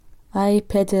ای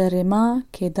پدر ما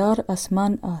که در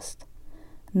آسمان است،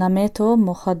 نام تو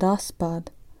مقدس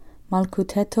باد،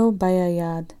 ملکوت تو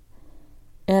بیاید،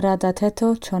 ارادت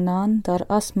تو چنان در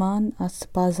آسمان است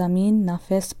با زمین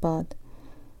نافذ باد.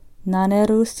 نان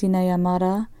روز سینه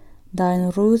مرا در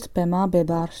این روز به ما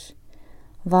ببخش،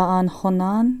 و آن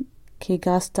خونان که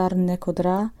گستر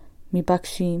نکرده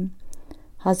میبخشیم.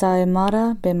 خطای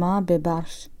مرا به ما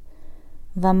ببخش،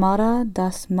 و مرا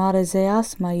دست مرزی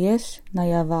آزمایش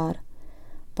نیاور،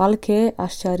 بلکه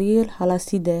از شریر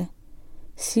خلاصی ده.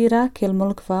 زیرا که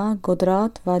الملک و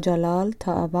قدرت و جلال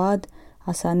تا ابد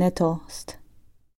از آن توست.